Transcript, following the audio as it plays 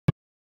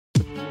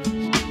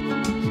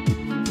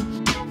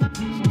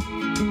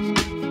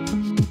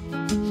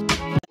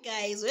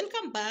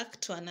Welcome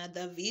back to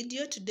another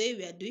video. Today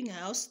we are doing a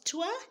house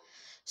tour.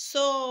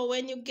 So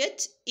when you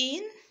get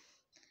in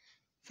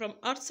from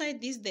outside,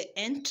 this is the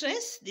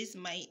entrance. This is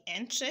my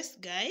entrance,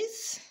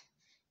 guys.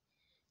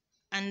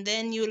 And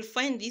then you'll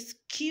find this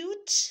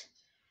cute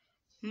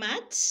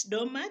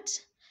doormat.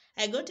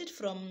 I got it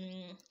from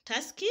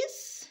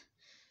Tuskys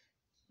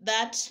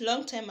that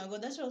long time ago.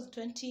 That was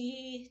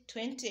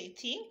 2020, I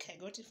think. I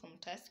got it from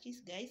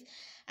Tuskys, guys.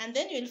 And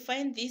then you'll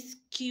find this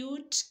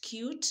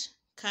cute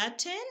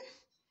curtain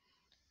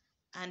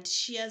and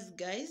shears,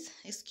 guys.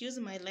 Excuse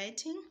my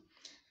lighting.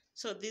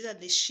 So these are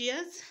the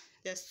shears.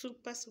 They're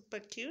super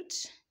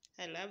cute.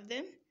 I love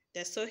them.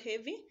 They're so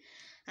heavy.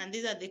 And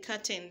these are the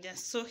curtain. They're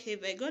so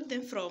heavy. I got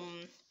them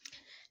from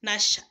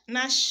Nasher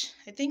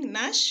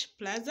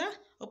Plaza,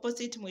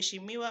 opposite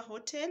Mheshimiwa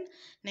Hotel,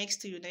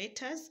 next to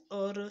Unitas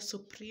or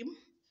Supreme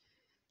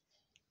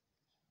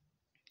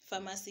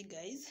Pharmacy,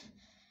 guys.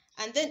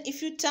 And then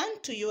if you turn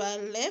to your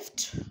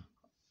left,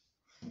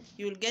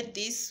 you'll get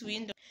this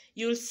window.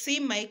 You'll see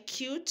my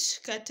cute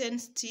curtain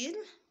still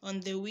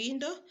on the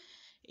window.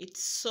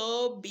 It's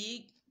so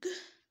big.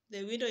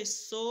 The window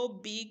is so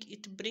big.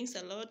 It brings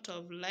a lot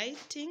of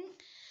lighting.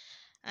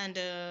 And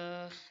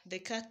the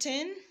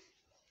curtain,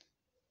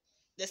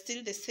 they're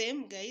still the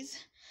same, guys.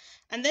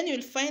 And then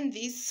you'll find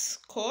this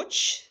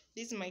couch.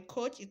 This is my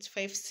couch. It's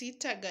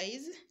 5-seater,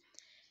 guys.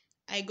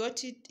 I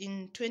got it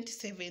in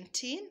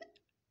 2017.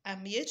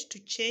 I'm yet to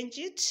change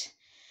it.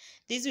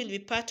 This will be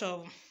part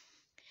of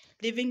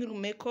living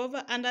room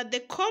makeover. And at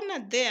the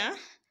corner there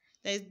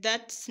is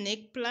that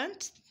snake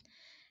plant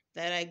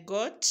that I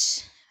got.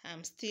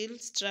 I'm still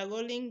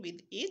struggling with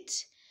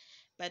it,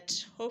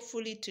 but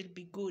hopefully it will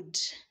be good.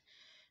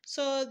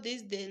 So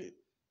this is the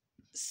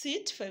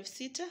seat,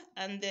 5-seater,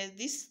 and there's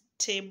this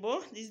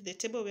table. This is the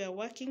table we are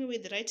working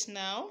with right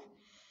now.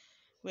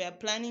 We are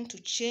planning to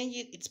change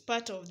it. It's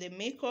part of the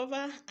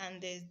makeover.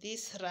 And there's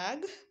this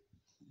rug.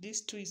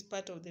 This too is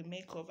part of the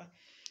makeover.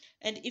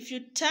 And if you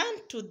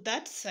turn to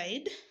that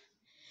side,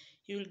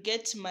 you'll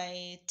get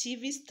my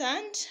TV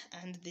stand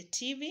and the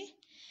TV.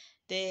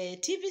 The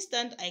TV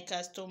stand I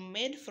custom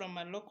made from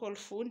a local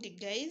fundi,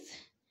 guys.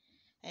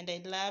 And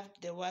I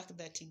loved the work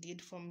that he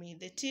did for me.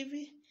 The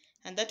TV,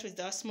 and that was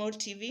our small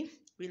TV.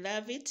 We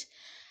love it.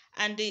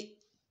 And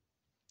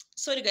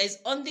sorry guys,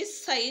 on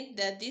this side,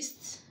 that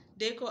this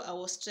deco I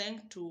was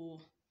trying to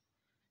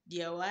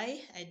DIY.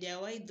 I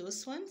DIY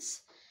those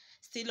ones.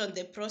 Still on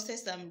the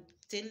process. I'm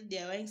still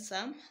DIYing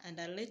some, and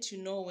I'll let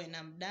you know when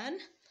I'm done.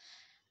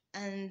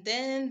 And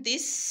then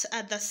this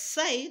other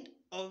side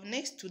of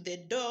next to the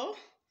door,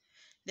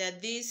 there are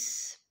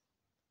these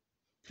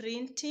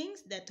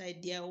printings that I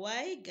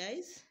DIY,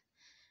 guys.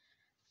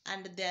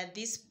 And there are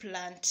this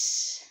plant.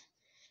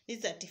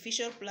 This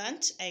artificial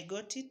plant. I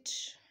got it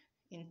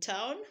in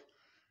town.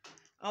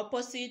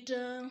 Opposite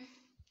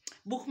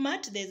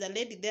bookmark, there's a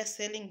lady there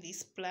selling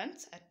these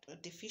plants at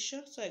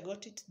artificial. So I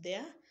got it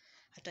there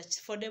at an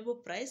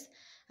affordable price.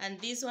 And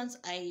these ones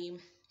I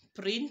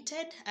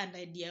printed and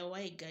I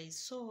DIY, guys.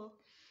 So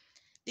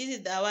this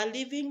is our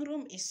living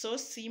room. It's so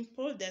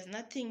simple. There's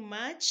nothing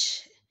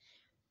much.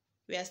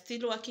 We are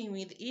still working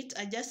with it.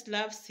 I just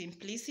love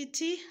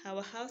simplicity.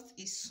 Our house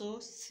is so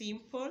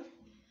simple.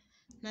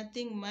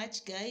 Nothing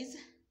much, guys.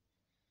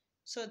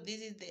 So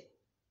this is the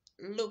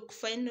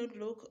final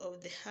look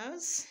of the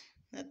house.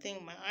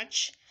 Nothing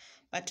much.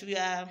 But we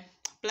are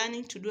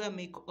planning to do a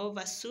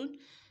makeover soon.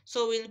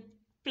 So we'll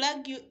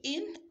plug you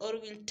in, or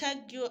we'll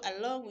tag you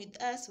along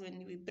with us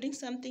when we bring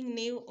something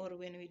new or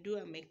when we do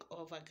a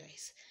makeover,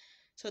 guys.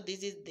 So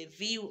this is the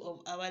view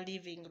of our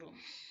living room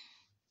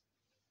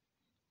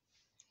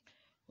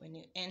when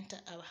you enter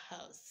our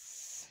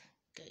house,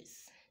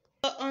 guys.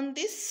 So on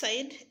this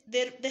side,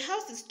 the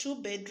house is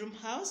 2-bedroom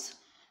house.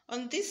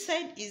 On this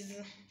side is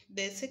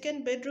the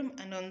 2nd bedroom,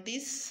 and on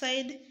this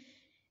side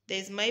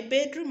there's my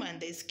bedroom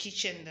and there's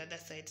kitchen on the other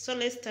side. So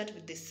let's start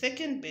with the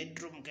 2nd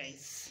bedroom,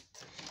 guys.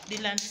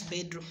 Dylan's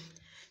bedroom.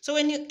 So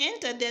when you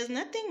enter, there's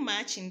nothing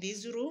much in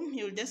this room.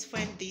 You'll just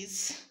find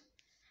this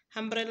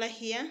umbrella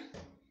here.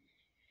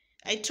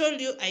 I told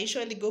you I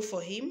usually go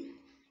for him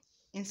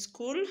in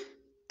school,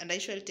 and I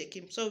usually take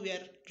him. So we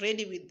are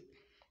ready with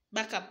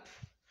backup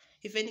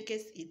if any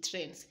case it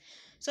rains.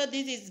 So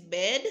this is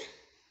bed,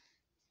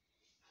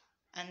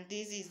 and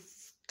this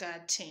is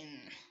curtain.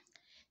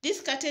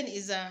 This curtain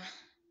is a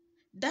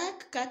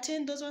dark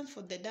curtain. Those ones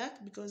for the dark,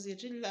 because he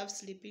really loves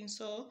sleeping.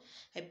 So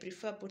I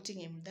prefer putting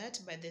him that,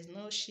 but there's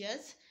no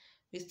shears.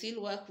 We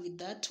still work with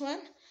that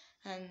one.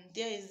 And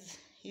there is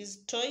his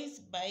toys,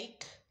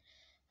 bike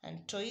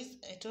and toys.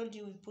 I told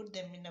you we put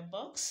them in a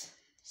box.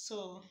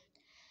 So,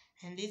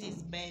 and this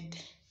is bed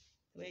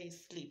where he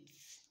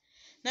sleeps.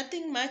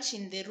 Nothing much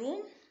in the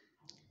room.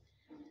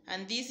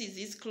 And this is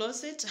his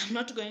closet. I'm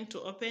not going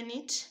to open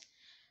it.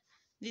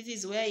 This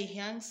is where he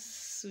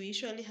hangs. We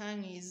usually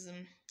hang his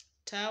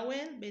towel,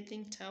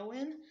 bathing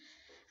towel.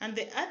 And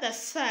the other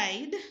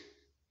side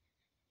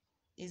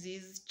is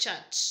his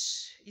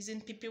church. He's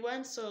in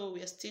PP1, so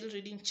we are still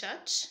reading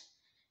church.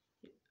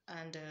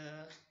 And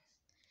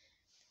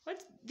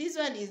what this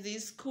one is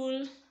his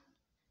school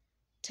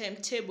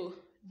timetable,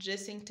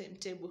 dressing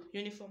timetable,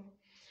 uniform.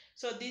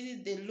 So this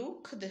is the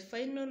look, the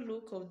final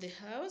look of the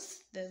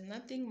house. There's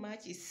nothing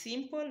much. It's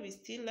simple. We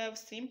still love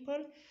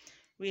simple.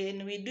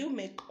 When we do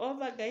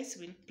makeover, guys,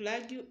 we'll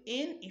plug you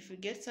in. If we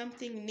get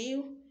something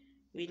new,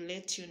 we'll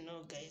let you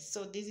know, guys.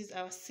 So this is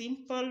our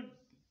simple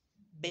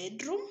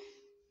bedroom.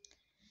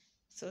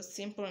 So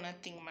simple,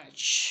 nothing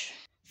much.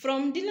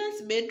 From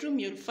Dylan's bedroom,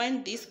 you'll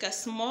find this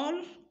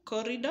small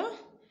corridor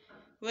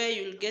where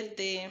you'll get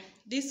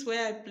this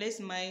where I place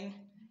my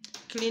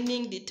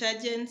cleaning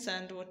detergents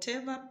and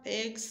whatever,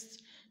 pegs,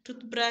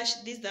 toothbrush.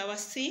 This is our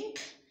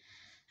sink,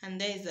 and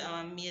there is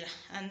our mirror,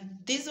 and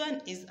this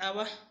one is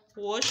our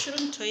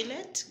washroom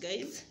toilet,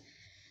 guys.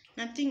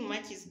 Nothing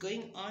much is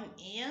going on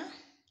here,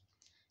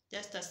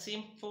 just a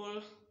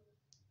simple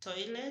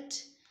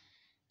toilet.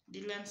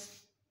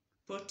 Dylan's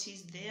pot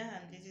is there,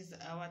 and this is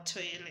our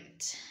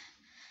toilet.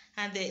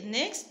 And the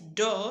next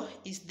door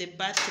is the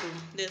bathroom.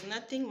 There's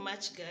nothing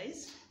much,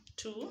 guys,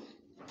 too.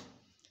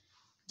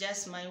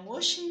 Just my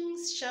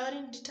washings,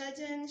 showering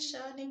detergent,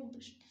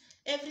 showering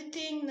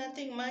everything,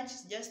 nothing much.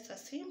 Just a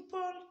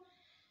simple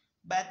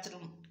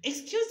bathroom.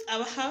 Excuse,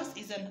 our house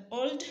is an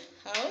old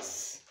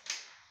house,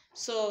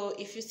 so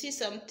if you see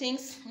some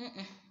things,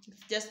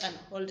 it's just an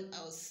old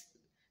house.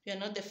 We are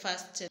not the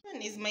first. This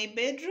one is my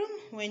bedroom.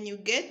 When you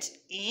get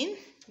in,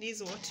 this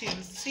is what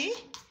you'll see.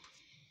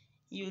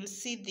 You'll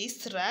see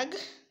this rug,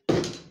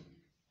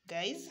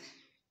 guys,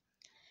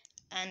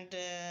 and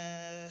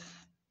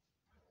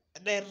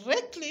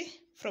directly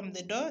from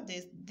the door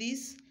there's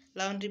this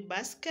laundry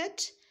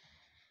basket,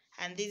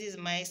 and this is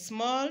my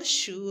small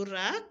shoe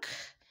rack.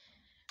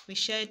 We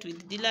share it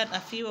with Dylan, a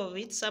few of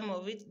it, some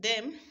of it,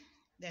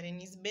 they're in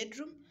his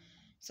bedroom.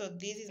 So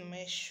this is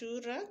my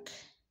shoe rack,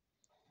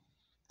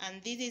 and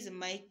this is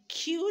my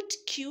cute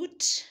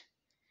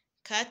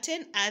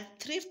curtain. I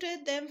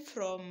thrifted them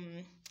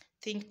from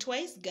Think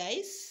Twice,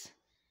 guys.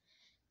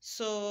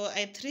 So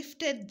I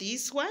thrifted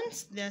these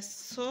ones. They're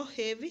so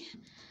heavy,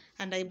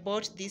 and I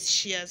bought these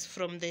shears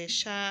from the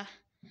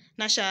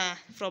Nasher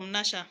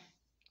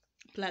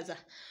Plaza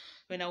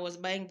when I was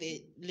buying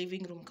the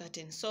living room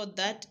curtain. So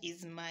that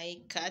is my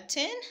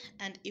curtain,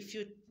 and if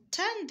you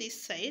turn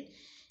this side,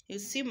 you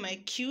see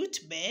my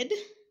cute bed.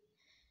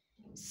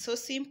 So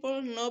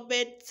simple, no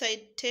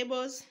bedside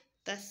tables.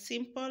 That's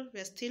simple.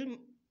 We're still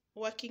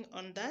working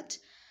on that.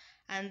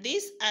 And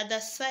this other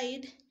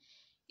side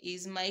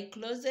is my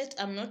closet.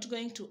 I'm not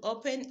going to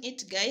open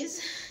it,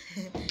 guys.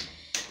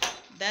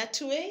 That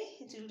way,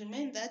 it will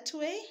remain that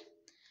way.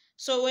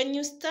 So when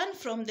you stand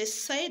from the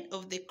side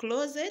of the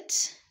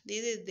closet,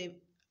 this is the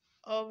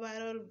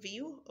overall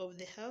view of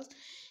the house.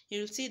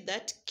 You'll see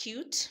that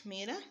cute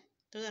mirror.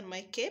 Those are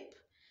my cape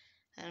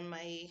and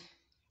my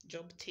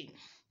job thing.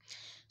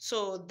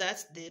 So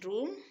that's the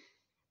room.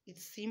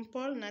 It's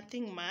simple,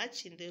 nothing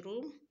much in the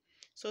room.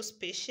 So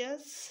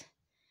spacious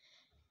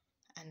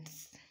and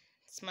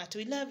smart.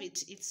 We love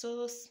it. It's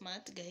so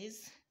smart,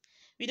 guys.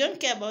 We don't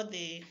care about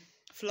the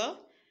floor.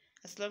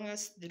 As long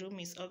as the room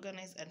is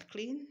organized and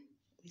clean,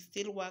 we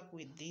still work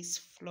with this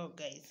floor,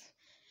 guys.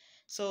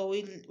 So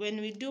when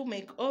we do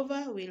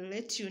makeover, we'll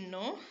let you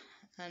know.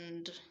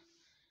 And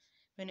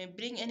when we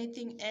bring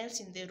anything else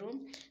in the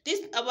room,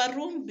 this is our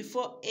room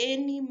before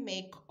any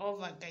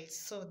makeover, guys.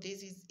 So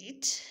this is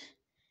it.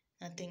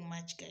 Nothing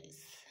much,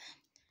 guys.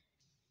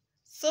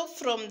 So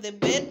from the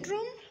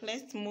bedroom,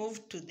 let's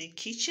move to the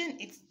kitchen.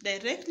 It's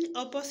directly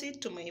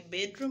opposite to my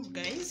bedroom,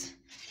 guys.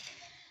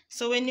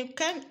 So when you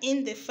come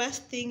in, the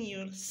first thing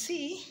you'll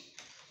see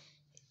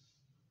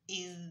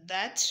is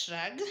that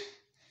rug.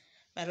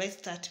 But let's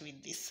start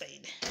with this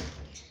side.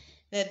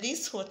 There's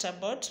this water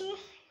bottle.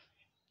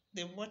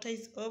 The water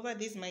is over.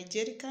 This is my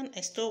jerry can.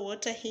 I store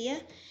water here.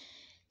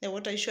 The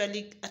water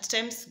usually at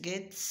times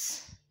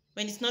gets,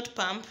 when it's not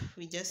pumped,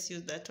 we just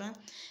use that one.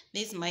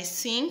 This is my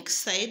sink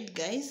side,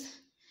 guys.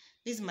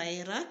 This is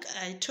my rack.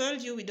 I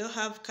told you we don't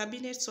have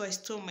cabinets, so I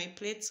store my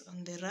plates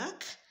on the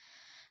rack.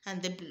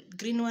 And the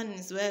green one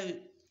is where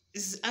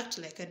is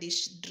actually like a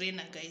dish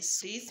drainer,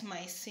 guys. This is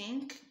my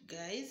sink,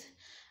 guys.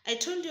 I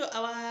told you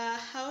our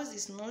house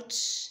is not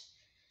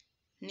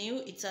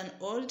new, it's an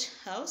old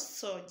house.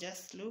 So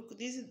just look,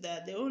 this is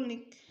the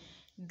only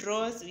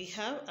drawers we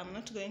have. I'm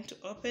not going to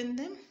open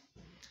them.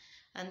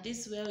 And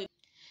this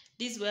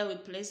is where we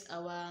place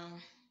our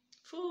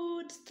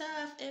food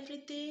stuff,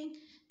 everything.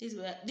 This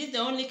is the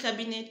only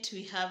cabinet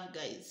we have,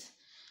 guys.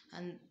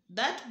 And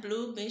that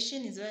blue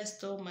machine is where I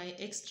store my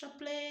extra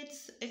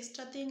plates,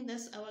 extra thing.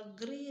 That's our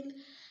grill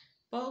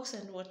box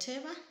and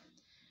whatever.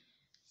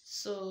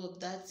 So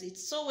that's it.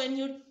 So when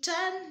you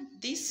turn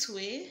this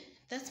way,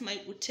 that's my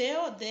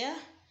uteo there,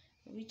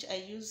 which I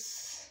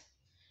use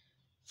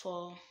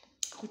for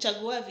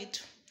kuchagua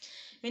vitu.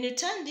 When you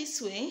turn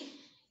this way,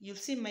 you'll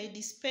see my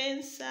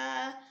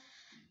dispenser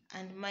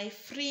and my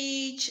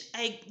fridge.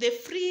 The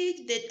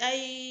fridge that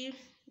I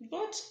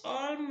bought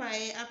all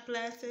my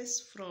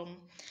appliances from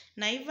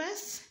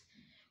Naivas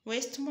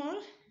West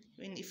Mall,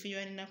 if you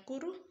are in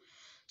Nakuru.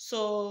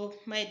 So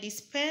my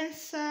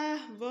dispenser,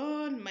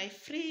 my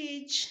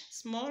fridge,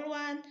 small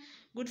one,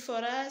 good for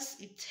us.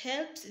 It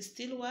helps, it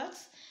still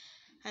works.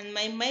 And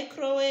my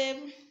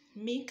microwave,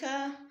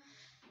 Mika,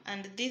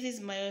 and this is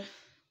my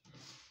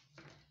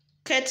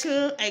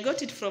kettle. I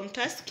got it from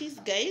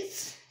Tuskys,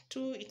 guys.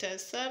 Too, it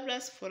has served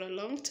us for a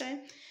long time.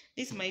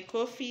 This is my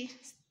coffee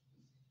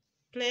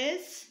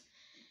place.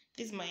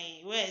 This is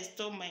my where I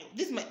store my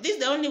this is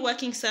the only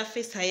working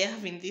surface I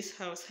have in this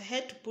house. I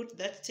had to put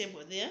that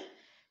table there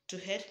to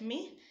help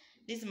me.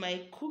 This is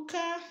my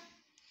cooker,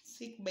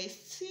 6 by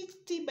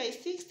 60 by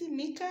 60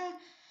 Mika,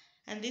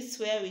 and this is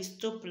where we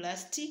store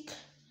plastic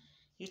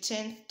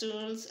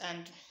utensils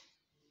and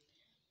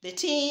the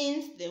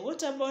tins, the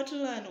water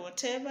bottle, and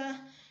whatever.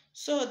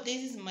 So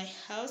this is my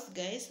house,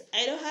 guys.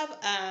 I don't have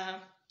a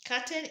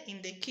curtain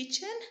in the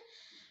kitchen.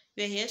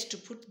 We are yet to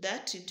put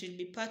that. It will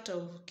be part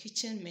of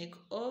kitchen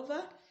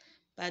makeover,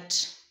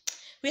 but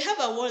we have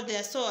a wall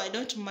there, so I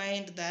don't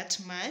mind that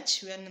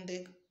much. We are on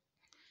the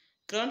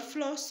ground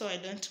floor, so I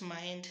don't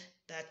mind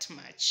that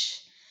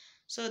much.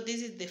 So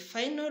this is the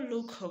final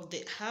look of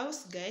the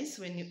house, guys.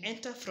 When you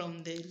enter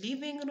from the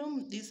living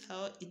room, this is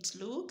how it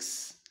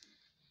looks.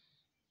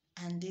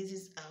 And this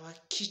is our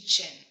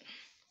kitchen.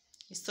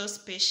 It's so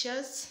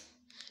spacious.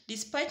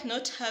 Despite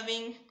not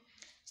having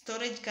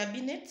storage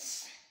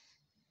cabinets,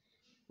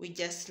 we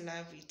just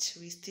love it.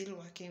 We're still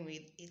working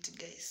with it,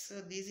 guys.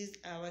 So this is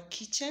our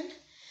kitchen.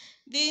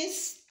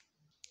 This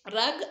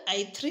rug,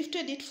 I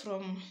thrifted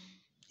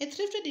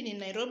it in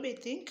Nairobi, I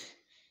think.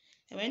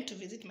 I went to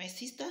visit my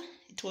sister.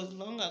 It was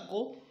long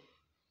ago,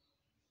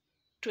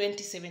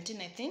 2017,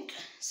 I think.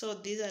 So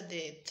these are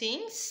the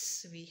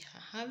things we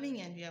are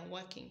having and we are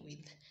working with.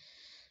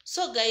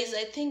 So guys,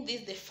 I think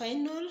this is the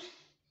final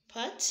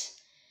part.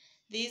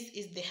 This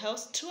is the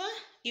house tour.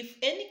 If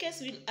any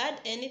case we'll add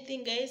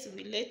anything, guys,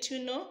 we'll let you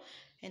know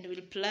and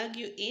we'll plug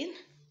you in.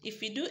 If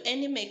we do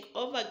any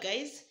makeover,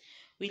 guys,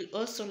 we'll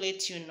also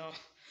let you know.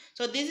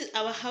 So this is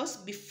our house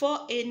before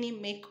any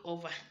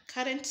makeover,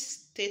 current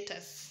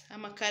status,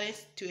 current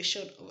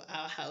situation of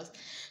our house.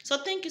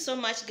 So thank you so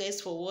much, guys,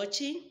 for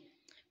watching.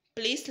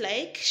 Please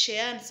like,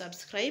 share, and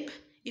subscribe.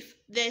 If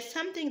there's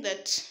something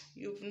that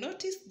you've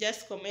noticed,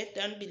 just comment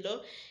down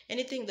below.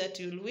 Anything that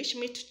you'll wish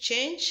me to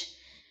change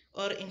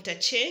or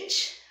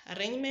interchange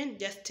arrangement,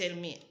 just tell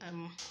me.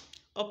 I'm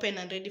open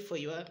and ready for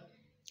your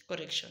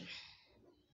correction.